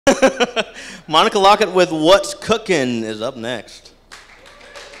Monica Lockett with What's Cookin' is up next.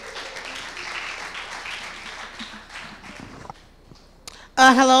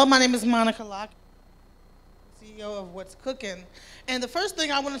 Hello, my name is Monica Lockett, CEO of WhutzCookin. And the first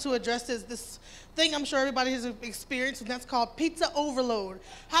thing I wanted to address is this thing I'm sure everybody has experienced, and that's called pizza overload.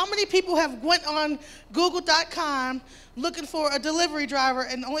 How many people have went on google.com looking for a delivery driver,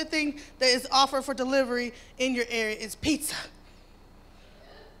 and the only thing that is offered for delivery in your area is pizza?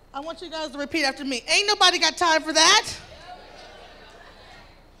 I want you guys to repeat after me. Ain't nobody got time for that.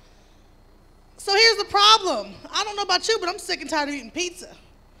 So here's the problem. I don't know about you, but I'm sick and tired of eating pizza.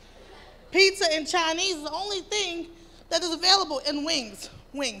 Pizza and Chinese is the only thing that is available in wings.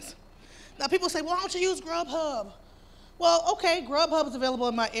 Now people say, well, why don't you use Grubhub? Well, okay, Grubhub is available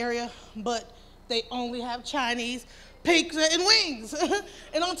in my area, but they only have Chinese, pizza, and wings.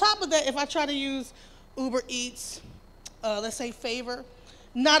 And on top of that, if I try to use Uber Eats, let's say Favor,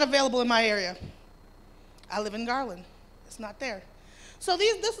 not available in my area. I live in Garland. It's not there. So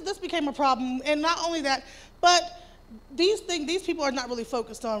this became a problem, and not only that, but these people are not really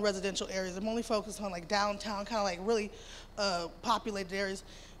focused on residential areas. I'm only focused on like downtown, kind of like really populated areas,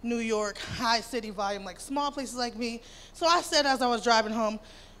 New York, high city volume, like small places like me. So I said as I was driving home,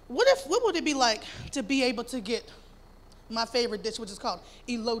 what would it be like to be able to get my favorite dish, which is called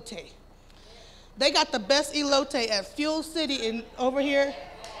elote? They got the best elote at Fuel City over here.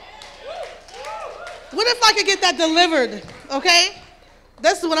 What if I could get that delivered, okay?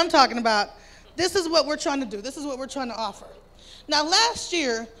 This is what I'm talking about. This is what we're trying to do. This is what we're trying to offer. Now, last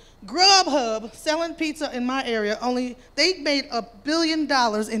year, Grubhub, selling pizza in my area, they made $1 billion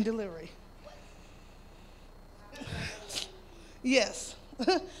in delivery. Yes.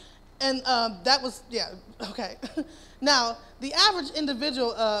 And that was, yeah, okay. Now, the average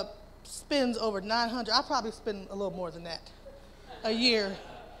individual spends over $900. I probably spend a little more than that a year.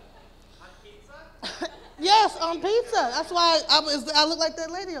 On pizza? Yes, on pizza. That's why I look like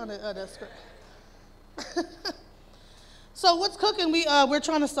that lady on that script. So what's cooking? We're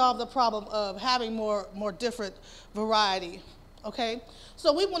trying to solve the problem of having more different variety. Okay,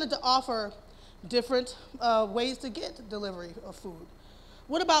 so we wanted to offer different ways to get delivery of food.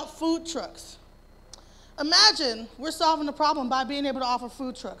 What about food trucks? Imagine we're solving the problem by being able to offer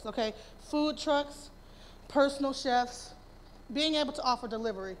food trucks. Okay, food trucks, personal chefs, being able to offer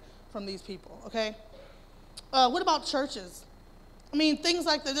delivery from these people. Okay. What about churches? I mean, things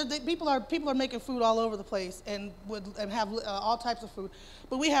like that. People are making food all over the place and have all types of food,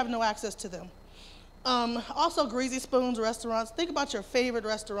 but we have no access to them. Also, greasy spoons restaurants. Think about your favorite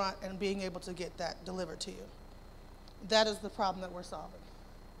restaurant and being able to get that delivered to you. That is the problem that we're solving.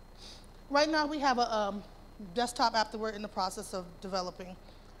 Right now, we have a desktop app that we're in the process of developing.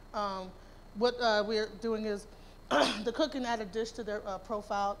 What we're doing is the cook can add a dish to their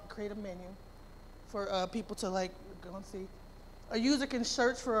profile, create a menu for people to like go and see. A user can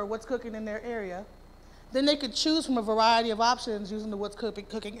search for what's cooking in their area. Then they could choose from a variety of options using the What's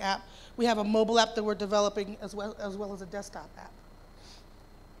Cooking app. We have a mobile app that we're developing as well as a desktop app.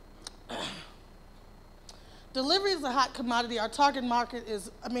 Delivery is a hot commodity. Our target market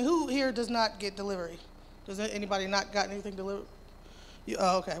is, I mean, who here does not get delivery? Does anybody not got anything delivered?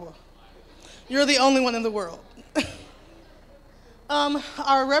 Oh, okay, well, you're the only one in the world.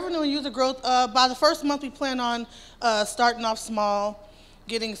 Our revenue and user growth, by the first month we plan on starting off small,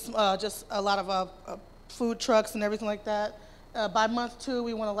 getting just a lot of food trucks and everything like that. By month 2,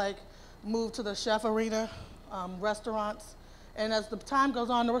 we want to like move to the chef arena, restaurants. And as the time goes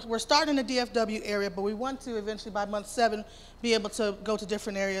on, we're starting in the DFW area, but we want to eventually by month 7 be able to go to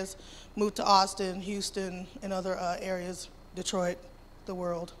different areas, move to Austin, Houston, and other areas, Detroit, the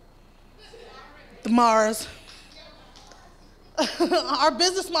world, the Mars. Our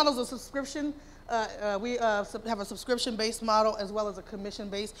business model is a subscription. We have a subscription-based model as well as a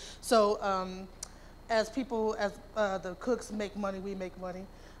commission-based. So as the cooks make money, we make money.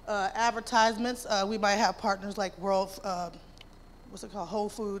 Advertisements, we might have partners like Whole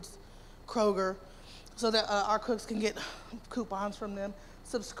Foods, Kroger, so that our cooks can get coupons from them.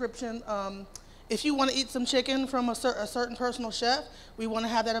 Subscription. If you want to eat some chicken from a certain personal chef, we want to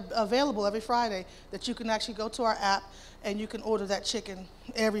have that available every Friday, that you can actually go to our app and you can order that chicken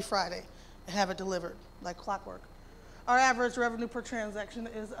every Friday and have it delivered like clockwork. Our average revenue per transaction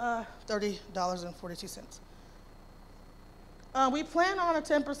is $30.42. We plan on a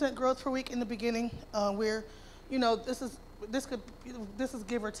 10% growth per week in the beginning. This is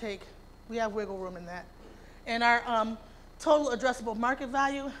give or take. We have wiggle room in that. And our total addressable market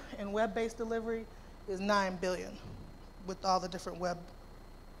value in web-based delivery is $9 billion with all the different web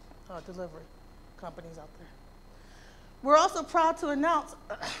delivery companies out there. We're also proud to announce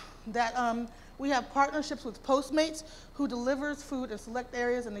that we have partnerships with Postmates, who delivers food in select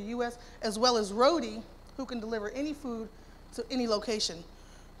areas in the U.S., as well as Roadie, who can deliver any food to any location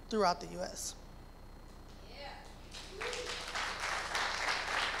throughout the U.S.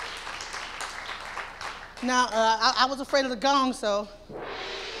 Now, I was afraid of the gong,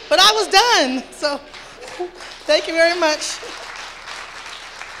 but I was done. So, thank you very much.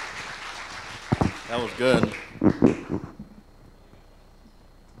 That was good.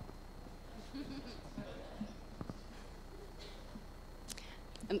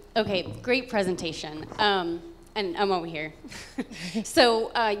 Okay, great presentation. And I'm over here.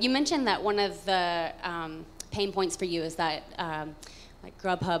 So you mentioned that one of the pain points for you is that like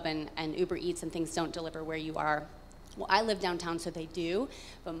Grubhub and Uber Eats and things don't deliver where you are. Well, I live downtown, so they do.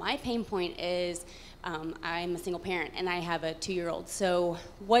 But my pain point is I'm a single parent, and I have a 2-year-old. So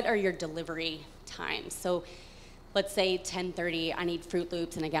what are your delivery times? So let's say 10:30, I need Fruit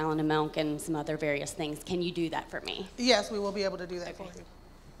Loops and a gallon of milk and some other various things. Can you do that for me? Yes, we will be able to do that for you.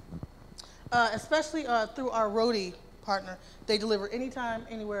 Especially through our Roadie partner. They deliver anytime,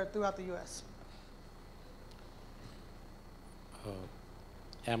 anywhere throughout the U.S.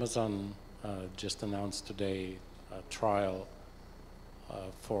 Amazon just announced today a trial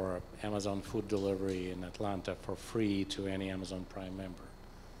for Amazon food delivery in Atlanta for free to any Amazon Prime member.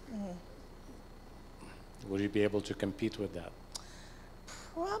 Mm-hmm. Would you be able to compete with that?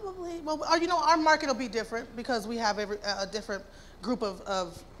 Probably. Well, you know, our market will be different because we have a different group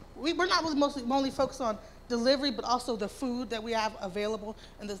of we're not really only focused on delivery, but also the food that we have available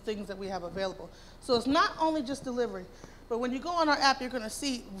and the things that we have available. So it's not only just delivery, but when you go on our app, you're going to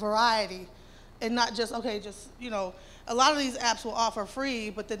see variety and not just, okay, just, you know, a lot of these apps will offer free,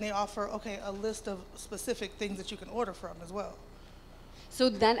 but then they offer, okay, a list of specific things that you can order from as well. So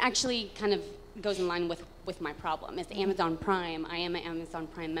that actually kind of goes in line with my problem. Is Amazon Prime. I am an Amazon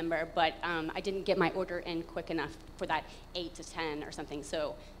Prime member, but I didn't get my order in quick enough for that 8 to 10 or something.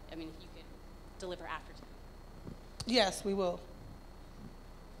 So, I mean, if you could deliver after 10. Yes, we will.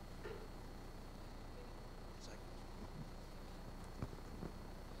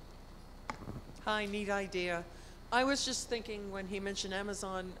 Hi, neat idea. I was just thinking when he mentioned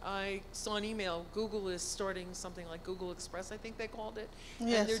Amazon, I saw an email. Google is starting something like Google Express, I think they called it.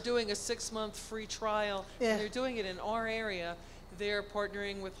 Yes. And they're doing a 6-month free trial. Yeah. And they're doing it in our area. They're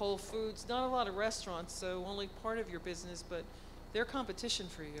partnering with Whole Foods. Not a lot of restaurants, so only part of your business, but they're competition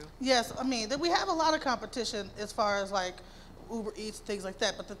for you. Yes, I mean, we have a lot of competition as far as like Uber Eats, things like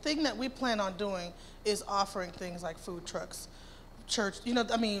that. But the thing that we plan on doing is offering things like food trucks, church, you know,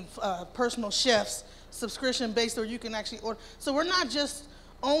 I mean, personal chefs, subscription-based, where you can actually order. So we're not just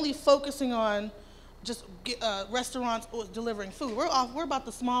only focusing on just restaurants or delivering food. We're about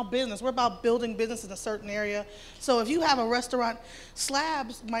the small business. We're about building business in a certain area. So if you have a restaurant,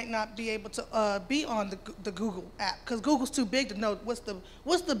 Slabs might not be able to be on the Google app because Google's too big to know what's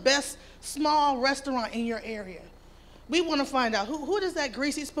the best small restaurant in your area. We want to find out who is that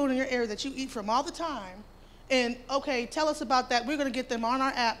greasy spoon in your area that you eat from all the time. And, okay, tell us about that. We're going to get them on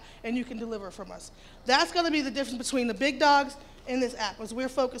our app, and you can deliver from us. That's going to be the difference between the big dogs and this app, because we're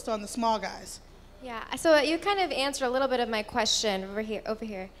focused on the small guys. Yeah, so you kind of answered a little bit of my question over here.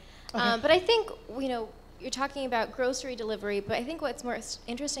 Okay. But I think, you know, you're talking about grocery delivery, but I think what's more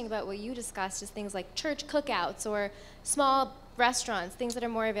interesting about what you discussed is things like church cookouts or small restaurants, things that are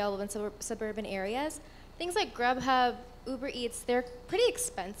more available in suburban areas. Things like Grubhub, Uber Eats, they're pretty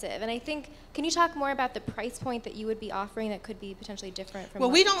expensive. And I think, can you talk more about the price point that you would be offering that could be potentially different from Well,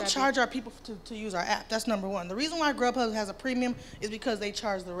 we don't Grubhub? charge our people to use our app. That's number one. The reason why Grubhub has a premium is because they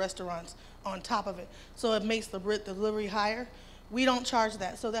charge the restaurants on top of it. So it makes the delivery higher. We don't charge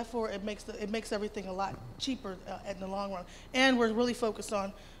that. So therefore, it makes everything a lot cheaper in the long run. And we're really focused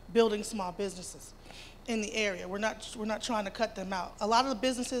on building small businesses in the area. We're not trying to cut them out. A lot of the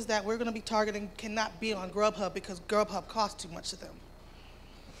businesses that we're going to be targeting cannot be on Grubhub because Grubhub costs too much to them.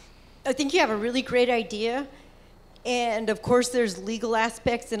 I think you have a really great idea. And of course, there's legal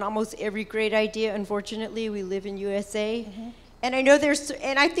aspects in almost every great idea. Unfortunately, we live in USA. Mm-hmm. And I know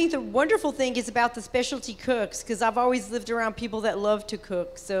and I think the wonderful thing is about the specialty cooks, because I've always lived around people that love to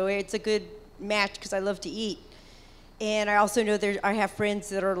cook. So it's a good match because I love to eat. And I also know I have friends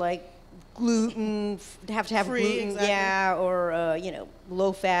that are like gluten, have to have free, gluten, exactly. Yeah, or you know,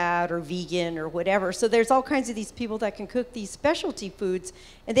 low fat or vegan or whatever. So there's all kinds of these people that can cook these specialty foods,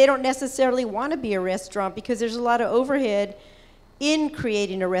 and they don't necessarily want to be a restaurant because there's a lot of overhead in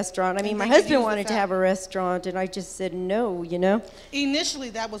creating a restaurant. I mean, my husband wanted to have a restaurant, and I just said no, you know? Initially,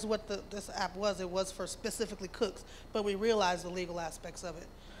 that was what this app was. It was for specifically cooks, but we realized the legal aspects of it.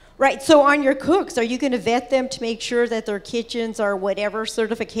 Right, so on your cooks, are you going to vet them to make sure that their kitchens are whatever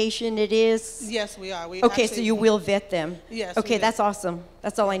certification it is? Yes, we are. We Okay, actually, so you will vet them? Yes, we Okay, do. that's awesome.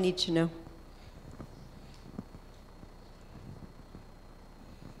 That's all I need to know.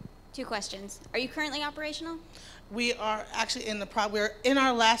 2 questions. Are you currently operational? We are actually we're in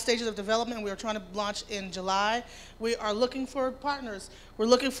our last stages of development. We are trying to launch in July. We are looking for partners. We're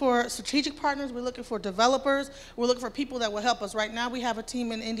looking for strategic partners. We're looking for developers. We're looking for people that will help us. Right now we have a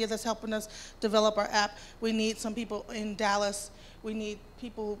team in India that's helping us develop our app. We need some people in Dallas. We need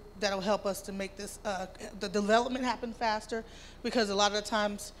people that will help us to make this, the development happen faster, because a lot of the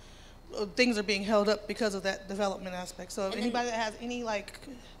times things are being held up because of that development aspect. So if anybody that has any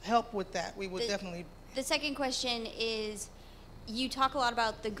help with that, we would definitely. The second question is, you talk a lot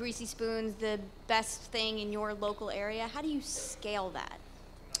about the greasy spoons, the best thing in your local area. How do you scale that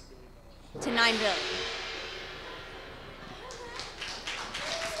to 9 billion?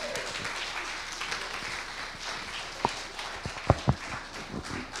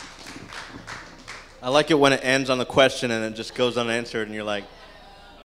 I like it when it ends on the question and it just goes unanswered and you're like,